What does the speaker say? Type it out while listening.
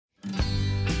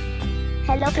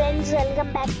Hello friends,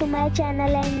 welcome back to my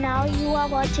channel, and now you are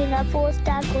watching a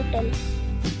 4-star hotel.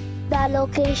 The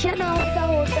location of the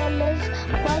hotel is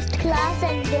first class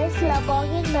and guests love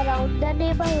walking around the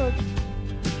neighborhood.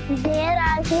 There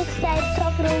are 6 types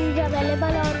of rooms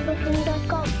available on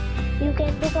booking.com. You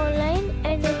can book online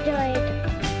and enjoy it.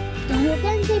 You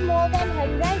can see more than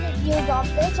 100 reviews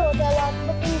of this hotel on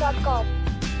booking.com.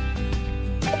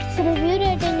 Its review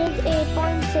rating is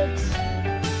 8.6.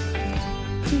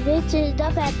 which is the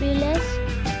fabulous.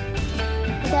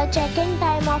 The check-in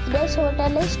time of this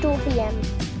hotel is 2 p.m.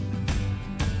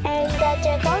 and the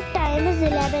check-out time is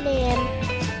 11 a.m.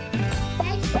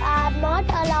 Pets are not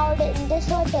allowed in this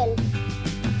hotel.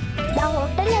 The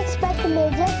hotel accepts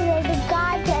major credit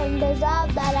cards and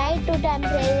reserves the right to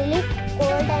temporarily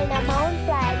hold an amount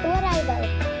prior to arrival.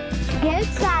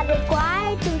 Guests are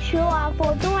required to show a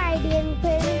photo ID and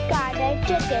credit card at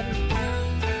check-in.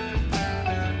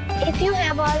 If you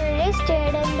have already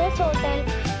stayed in this hotel,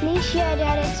 please share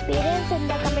your experience in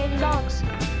the comment box.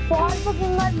 For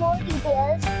booking or more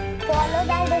details, follow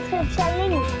the description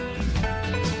link.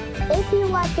 If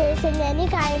you are facing any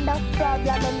kind of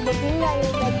problem in booking a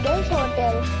room in this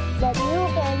hotel, then you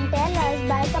can tell us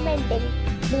by commenting.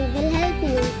 We will help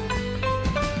you.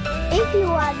 If you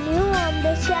are new on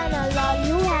this channel or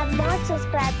you have not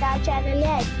subscribed our channel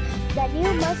yet, then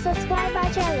you must subscribe our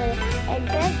channel and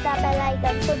press the bell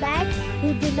icon so that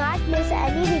you do not miss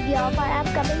any video of our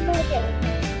upcoming hotel.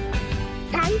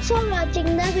 Thanks for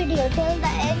watching the video till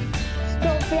the end. So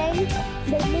friends,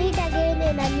 we'll meet again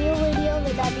in a new video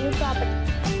with a new property.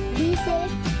 Be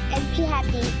safe and be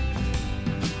happy.